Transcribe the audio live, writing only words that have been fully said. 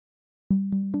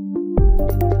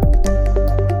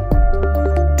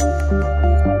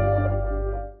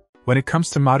When it comes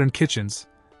to modern kitchens,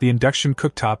 the Induction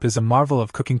cooktop is a marvel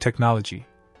of cooking technology,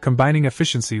 combining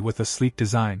efficiency with a sleek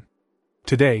design.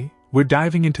 Today, we're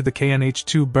diving into the KNH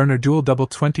 2-burner dual double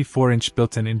 24-inch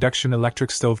built-in induction electric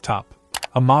stovetop,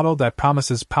 a model that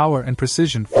promises power and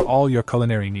precision for all your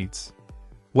culinary needs.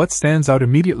 What stands out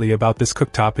immediately about this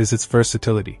cooktop is its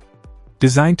versatility.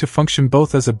 Designed to function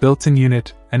both as a built-in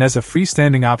unit and as a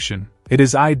freestanding option, it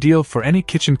is ideal for any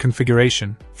kitchen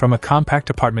configuration, from a compact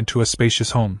apartment to a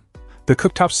spacious home. The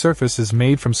cooktop surface is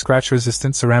made from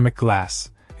scratch-resistant ceramic glass,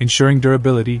 ensuring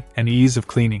durability and ease of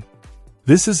cleaning.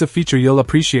 This is a feature you'll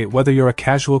appreciate whether you're a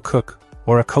casual cook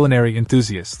or a culinary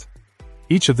enthusiast.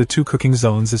 Each of the two cooking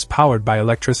zones is powered by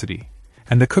electricity,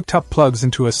 and the cooktop plugs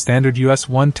into a standard US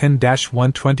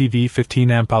 110-120V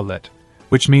 15-amp outlet,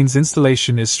 which means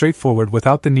installation is straightforward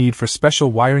without the need for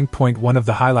special wiring. One of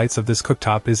the highlights of this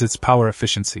cooktop is its power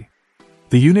efficiency.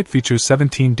 The unit features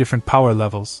 17 different power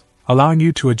levels, allowing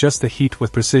you to adjust the heat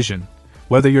with precision,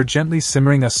 whether you're gently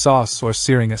simmering a sauce or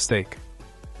searing a steak.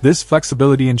 This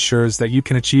flexibility ensures that you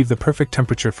can achieve the perfect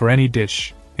temperature for any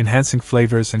dish, enhancing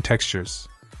flavors and textures.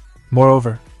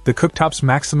 Moreover, the cooktop's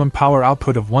maximum power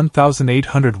output of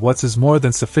 1,800 watts is more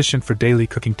than sufficient for daily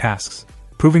cooking tasks,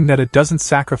 proving that it doesn't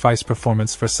sacrifice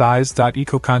performance for size.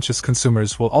 Eco-conscious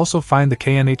consumers will also find the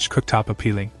KNH cooktop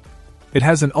appealing. It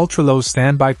has an ultra-low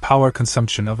standby power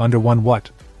consumption of under 1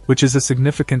 watt, which is a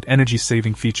significant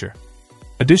energy-saving feature.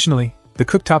 Additionally, the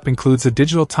cooktop includes a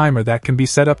digital timer that can be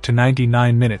set up to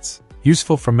 99 minutes,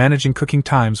 useful for managing cooking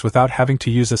times without having to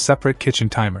use a separate kitchen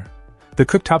timer. The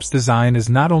cooktop's design is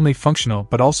not only functional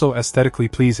but also aesthetically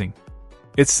pleasing.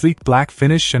 Its sleek black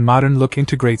finish and modern look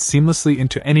integrate seamlessly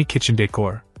into any kitchen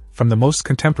decor, from the most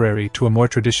contemporary to a more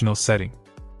traditional setting.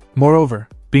 Moreover,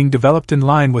 being developed in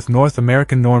line with North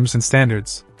American norms and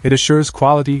standards, it assures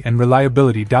quality and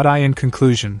reliability. In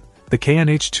conclusion, the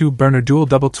KNH 2-burner dual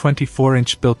double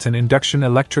 24-inch built-in induction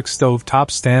electric stove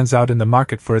top stands out in the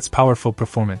market for its powerful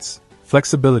performance,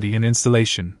 flexibility in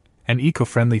installation, and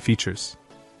eco-friendly features.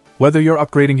 Whether you're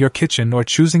upgrading your kitchen or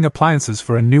choosing appliances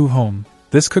for a new home,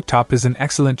 this cooktop is an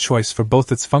excellent choice for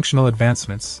both its functional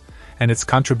advancements and its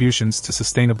contributions to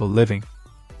sustainable living.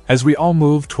 As we all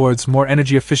move towards more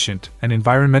energy-efficient and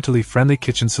environmentally friendly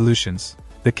kitchen solutions,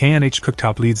 the KNH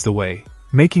cooktop leads the way,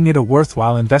 making it a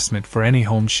worthwhile investment for any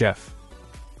home chef.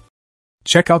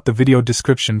 Check out the video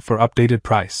description for updated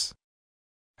price.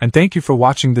 And thank you for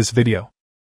watching this video.